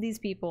to these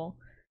people,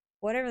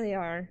 whatever they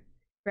are,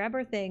 grab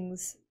our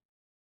things.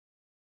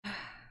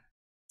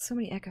 So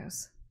many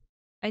echoes.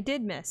 I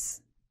did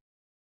miss.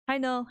 Hi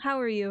Null, how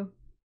are you?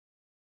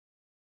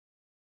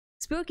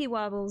 Spooky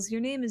Wobbles, your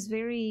name is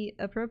very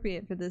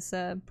appropriate for this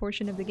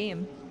portion of the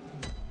game.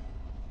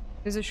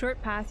 There's a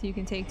short path you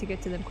can take to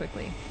get to them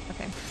quickly.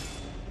 Okay.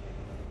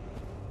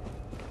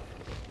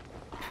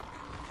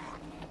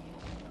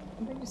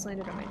 Something just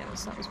landed on my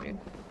nose. That was weird.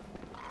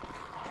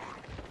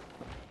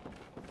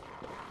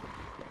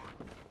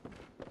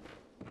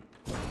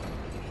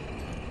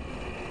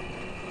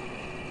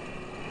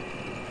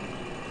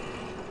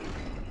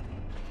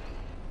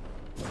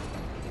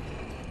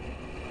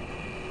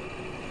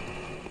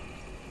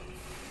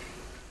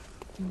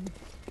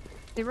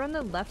 They were on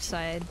the left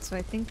side, so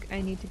I think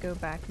I need to go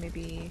back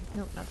maybe...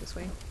 Nope, not this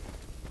way.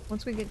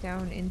 Once we get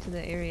down into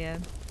the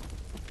area...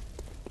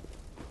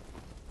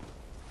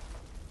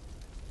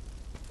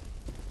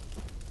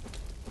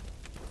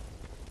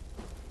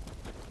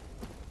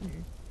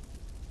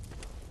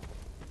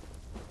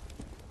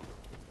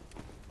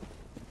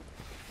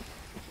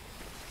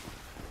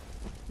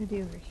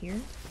 Maybe over here?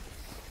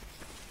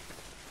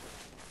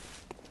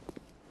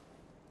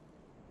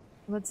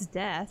 Well, that's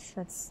death.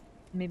 That's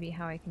maybe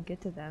how I can get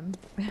to them.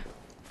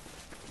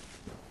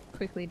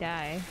 Quickly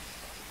die.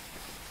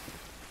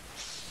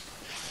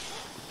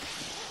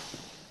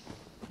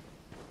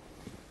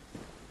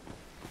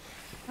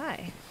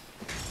 Hi.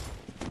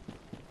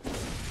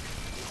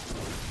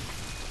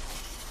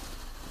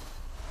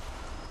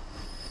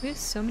 We have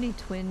so many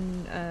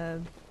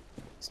twin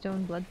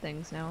stone blood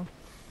things now.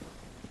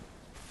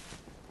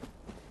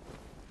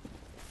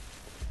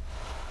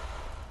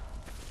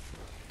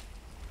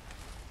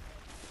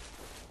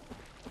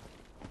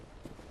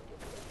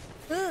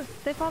 Ugh,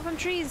 they fall from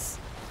trees.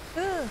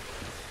 Ugh.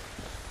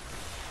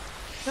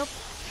 Nope.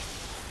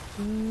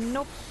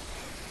 Nope.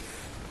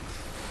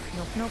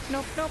 Nope, nope,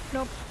 nope, nope,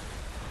 nope.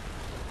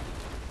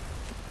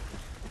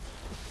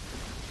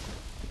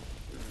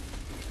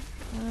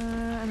 I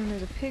don't know,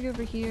 the pig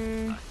over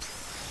here.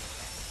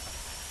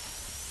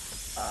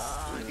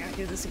 I gotta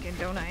do this again,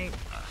 don't I?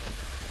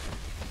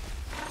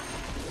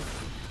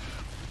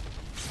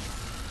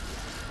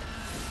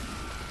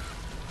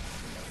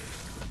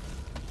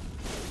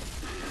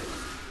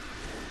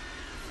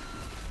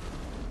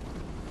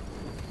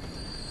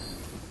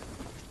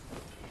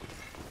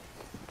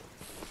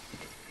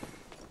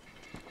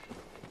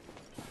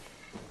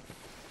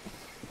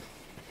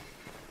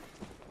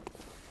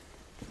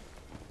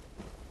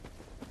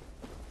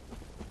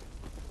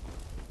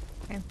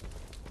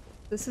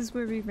 This is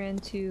where we ran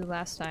to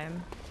last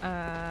time.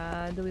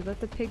 We let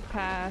the pig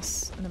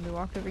pass, and then we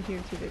walked over here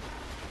through the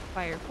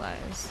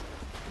fireflies.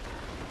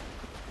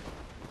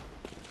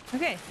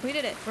 Okay, we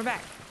did it. We're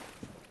back.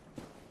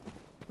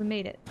 We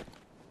made it.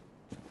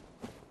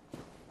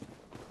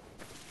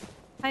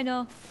 I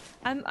know.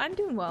 I'm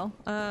doing well.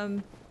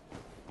 I'm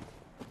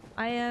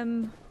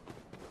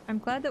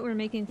glad that we're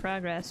making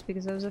progress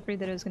because I was afraid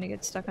that I was gonna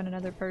get stuck on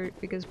another part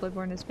because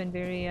Bloodborne has been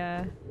very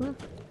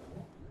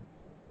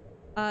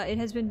it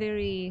has been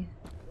very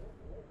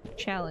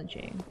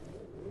challenging.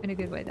 In a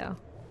good way though.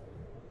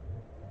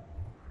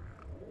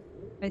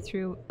 I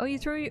threw— oh, you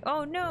threw—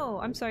 oh no!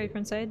 I'm sorry,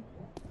 Frontside.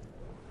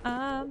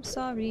 I'm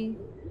sorry.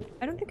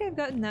 I don't think I've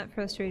gotten that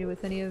frustrated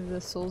with any of the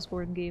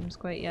Soulsborne games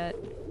quite yet.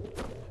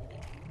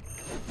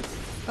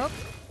 Oh,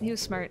 he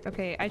was smart.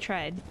 Okay, I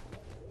tried.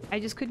 I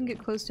just couldn't get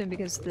close to him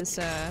because this,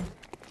 the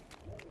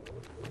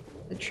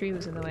tree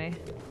was in the way.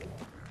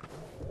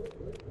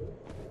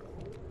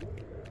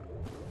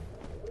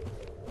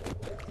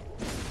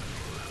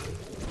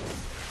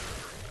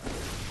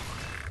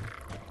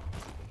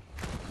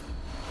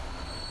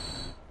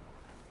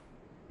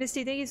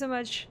 Misty, thank you so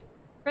much.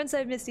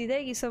 Frontside Misty,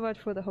 thank you so much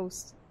for the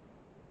host.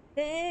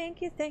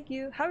 Thank you, thank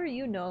you. How are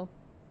you, Null?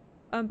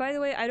 By the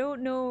way, I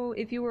don't know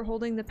if you were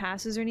holding the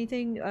passes or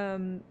anything.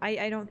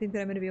 I don't think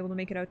that I'm going to be able to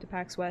make it out to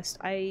PAX West.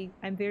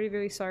 I'm very,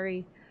 very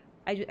sorry.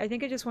 I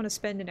think I just want to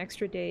spend an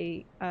extra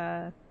day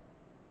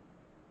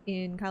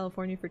in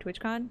California for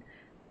TwitchCon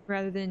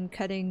rather than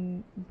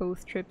cutting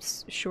both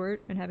trips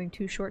short and having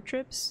 2 short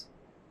trips.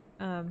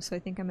 So I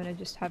think I'm going to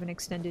just have an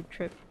extended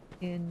trip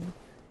in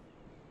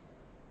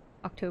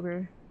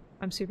October.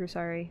 I'm super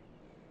sorry.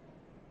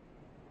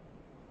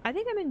 I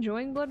think I'm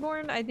enjoying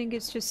Bloodborne. I think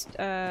it's just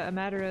a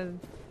matter of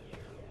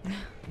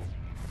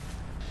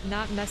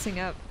not messing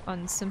up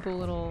on simple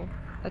little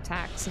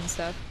attacks and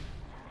stuff.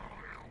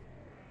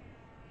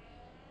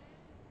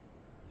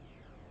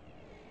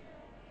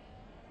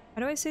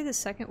 How do I say the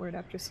second word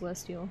after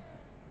Celestial?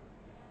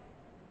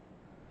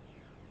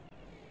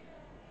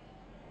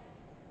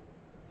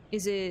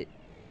 Is it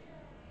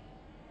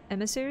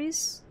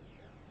emissaries?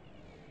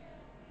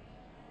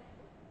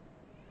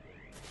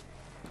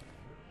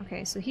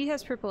 Okay, so he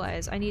has purple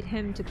eyes. I need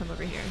him to come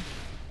over here.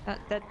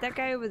 That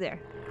guy over there.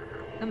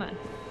 Come on.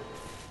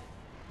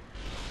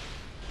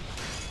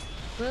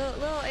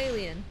 Little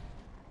alien.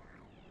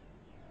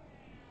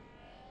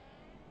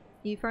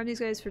 You farm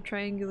these guys for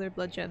triangular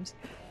blood gems.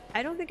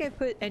 I don't think I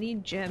put any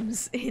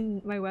gems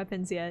in my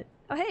weapons yet.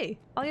 Oh hey!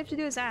 All you have to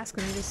do is ask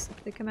and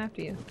they come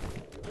after you.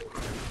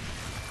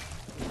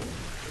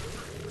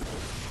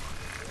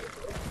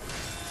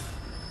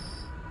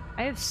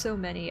 I have so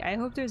many. I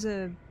hope there's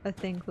a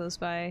thing close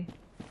by.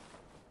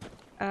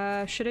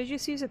 Should I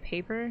just use a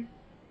paper?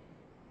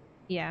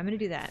 Yeah, I'm gonna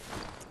do that.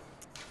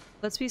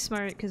 Let's be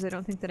smart, because I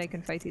don't think that I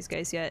can fight these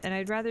guys yet, and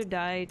I'd rather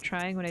die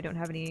trying when I don't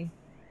have any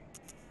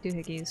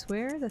doohickeys.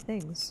 Where are the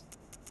things?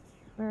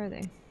 Where are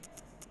they?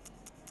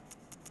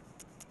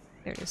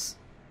 There it is.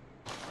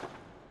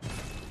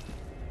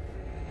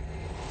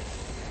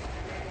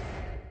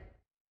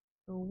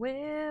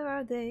 Where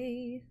are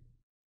they?